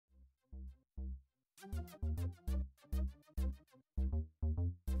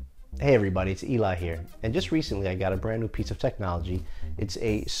Hey everybody, it's Eli here, and just recently I got a brand new piece of technology. It's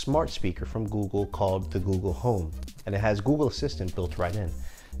a smart speaker from Google called the Google Home, and it has Google Assistant built right in.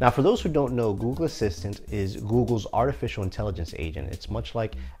 Now for those who don't know, Google Assistant is Google's artificial intelligence agent. It's much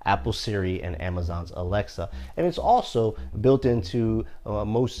like Apple Siri and Amazon's Alexa, and it's also built into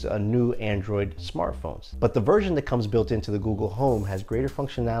most new Android smartphones. But the version that comes built into the Google Home has greater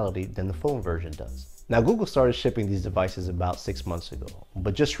functionality than the phone version does. Now Google started shipping these devices about 6 months ago,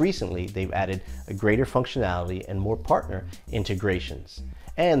 but just recently they've added a greater functionality and more partner integrations,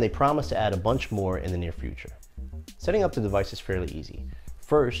 and they promise to add a bunch more in the near future. Setting up the device is fairly easy.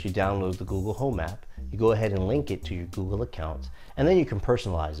 First, you download the Google Home app, you go ahead and link it to your Google account, and then you can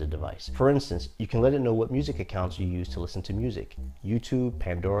personalize the device. For instance, you can let it know what music accounts you use to listen to music. YouTube,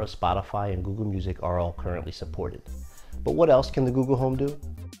 Pandora, Spotify, and Google Music are all currently supported. But what else can the Google Home do?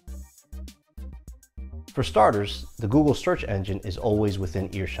 For starters, the Google search engine is always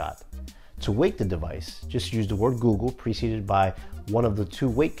within earshot. To wake the device, just use the word Google preceded by one of the two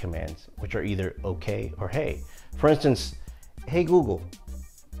wake commands, which are either OK or Hey. For instance, hey Google,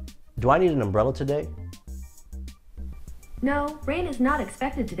 do I need an umbrella today? No, rain is not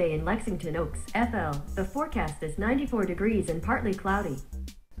expected today in Lexington Oaks, FL. The forecast is 94 degrees and partly cloudy.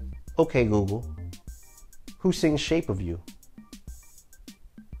 OK Google, who sings Shape of You?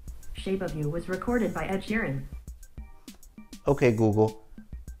 Shape of You was recorded by Ed Sheeran. OK Google,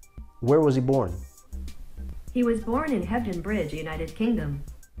 where was he born? He was born in Hebden Bridge, United Kingdom.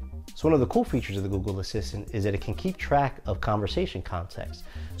 So one of the cool features of the Google Assistant is that it can keep track of conversation context.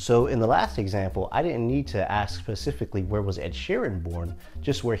 So in the last example, I didn't need to ask specifically where was Ed Sheeran born,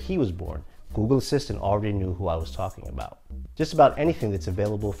 just where he was born. Google Assistant already knew who I was talking about. Just about anything that's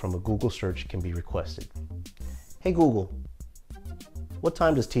available from a Google search can be requested. Hey Google, what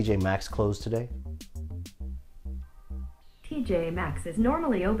time does TJ Maxx close today? TJ Maxx is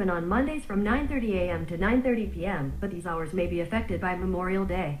normally open on Mondays from 9:30 a.m. to 9:30 p.m., but these hours may be affected by Memorial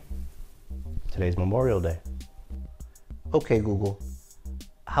Day. Today's Memorial Day. Okay, Google,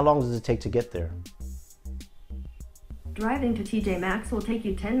 how long does it take to get there? Driving to TJ Maxx will take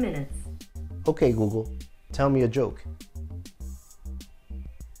you 10 minutes. Okay, Google, tell me a joke.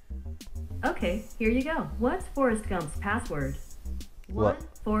 Okay, here you go. What's Forrest Gump's password? What? 1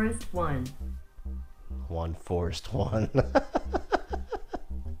 Forrest 1. 1 Forrest 1.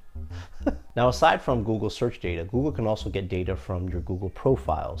 Now, aside from Google search data, Google can also get data from your Google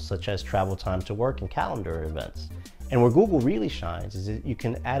profiles, such as travel time to work and calendar events. And where Google really shines is that you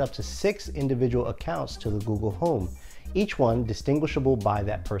can add up to 6 individual accounts to the Google Home, each one distinguishable by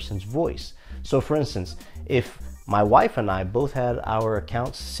that person's voice. So for instance, if my wife and I both had our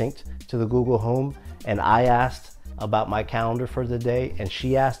accounts synced to the Google Home, and I asked about my calendar for the day and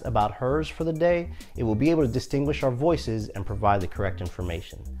she asked about hers for the day, it will be able to distinguish our voices and provide the correct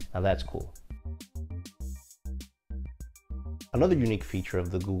information. Now that's cool. Another unique feature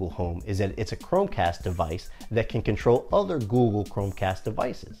of the Google Home is that it's a Chromecast device that can control other Google Chromecast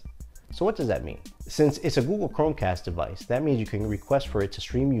devices. So what does that mean? Since it's a Google Chromecast device, that means you can request for it to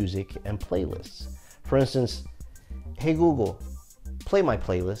stream music and playlists. For instance, hey Google, play my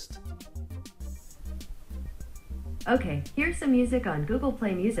playlist. Okay, here's some music on Google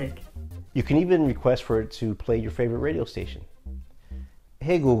Play Music. You can even request for it to play your favorite radio station.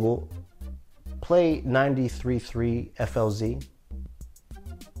 Hey Google, play 93.3 FLZ.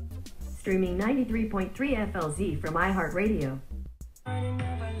 Streaming 93.3 FLZ from iHeartRadio.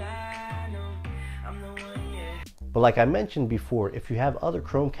 But like I mentioned before, if you have other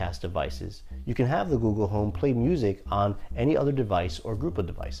Chromecast devices, you can have the Google Home play music on any other device or group of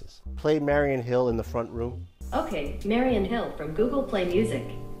devices. Play Marion Hill in the front room. Okay, Marion Hill from Google Play Music,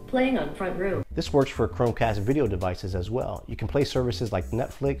 playing on front room. This works for Chromecast video devices as well. You can play services like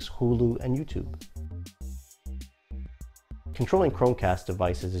Netflix, Hulu, and YouTube. Controlling Chromecast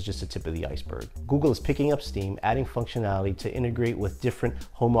devices is just the tip of the iceberg. Google is picking up steam, adding functionality to integrate with different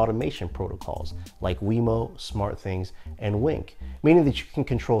home automation protocols like Wemo, SmartThings, and Wink, meaning that you can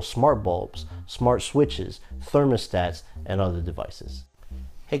control smart bulbs, smart switches, thermostats, and other devices.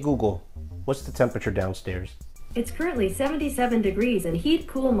 Hey Google, what's the temperature downstairs? It's currently 77 degrees and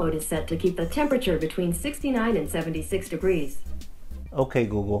heat-cool mode is set to keep the temperature between 69 and 76 degrees. Okay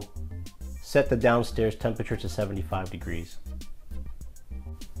Google, set the downstairs temperature to 75 degrees.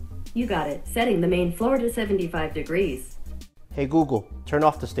 You got it, setting the main floor to 75 degrees. Hey Google, turn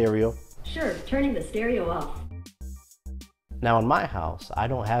off the stereo. Sure, turning the stereo off. Now in my house, I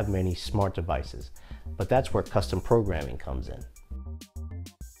don't have many smart devices, but that's where custom programming comes in.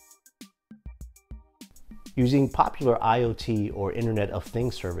 Using popular IoT or Internet of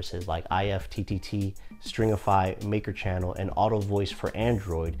Things services like IFTTT, Stringify, Maker Channel, and AutoVoice for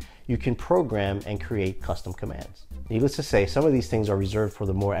Android, you can program and create custom commands. Needless to say, some of these things are reserved for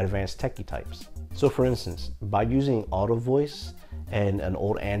the more advanced techie types. So for instance, by using AutoVoice and an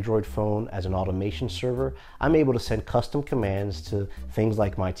old Android phone as an automation server, I'm able to send custom commands to things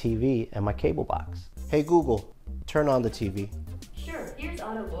like my TV and my cable box. Hey Google, turn on the TV. Sure, here's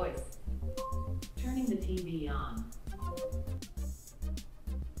AutoVoice. Turning the TV on.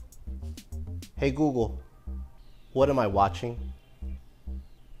 Hey Google, what am I watching?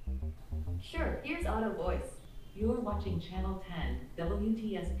 Sure, here's AutoVoice. You're watching Channel 10,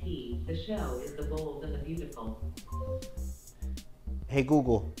 WTSP. The show is The Bold and the Beautiful. Hey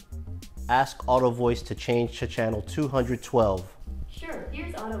Google, ask AutoVoice to change to channel 212. Sure,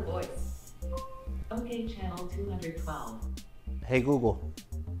 here's AutoVoice. Okay, Channel 212. Hey Google,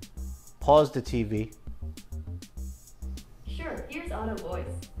 pause the TV. Sure, here's AutoVoice.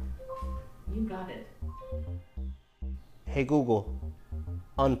 You got it. Hey Google,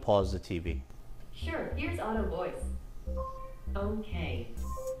 unpause the TV. Sure, here's AutoVoice. Okay.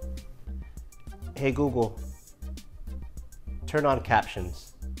 Hey Google, turn on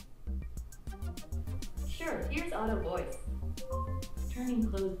captions. Sure, here's AutoVoice. Turning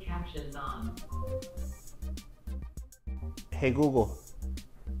closed captions on. Hey Google,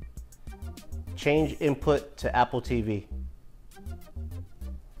 change input to Apple TV.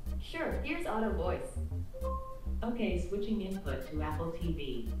 Sure, here's AutoVoice. Okay, switching input to Apple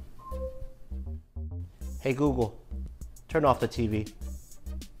TV. Hey Google, turn off the TV.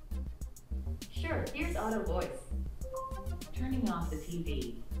 Sure, here's AutoVoice. Turning off the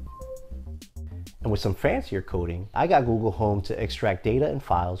TV. And with some fancier coding, I got Google Home to extract data and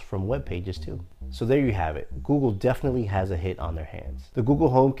files from web pages too. So there you have it. Google definitely has a hit on their hands. The Google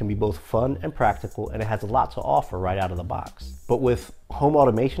Home can be both fun and practical, and it has a lot to offer right out of the box. But with home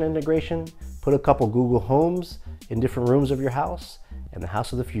automation integration, put a couple Google Homes in different rooms of your house, and the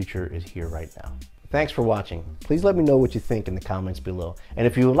house of the future is here right now. Thanks for watching. Please let me know what you think in the comments below. And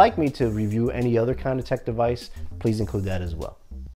if you would like me to review any other kind of tech device, please include that as well.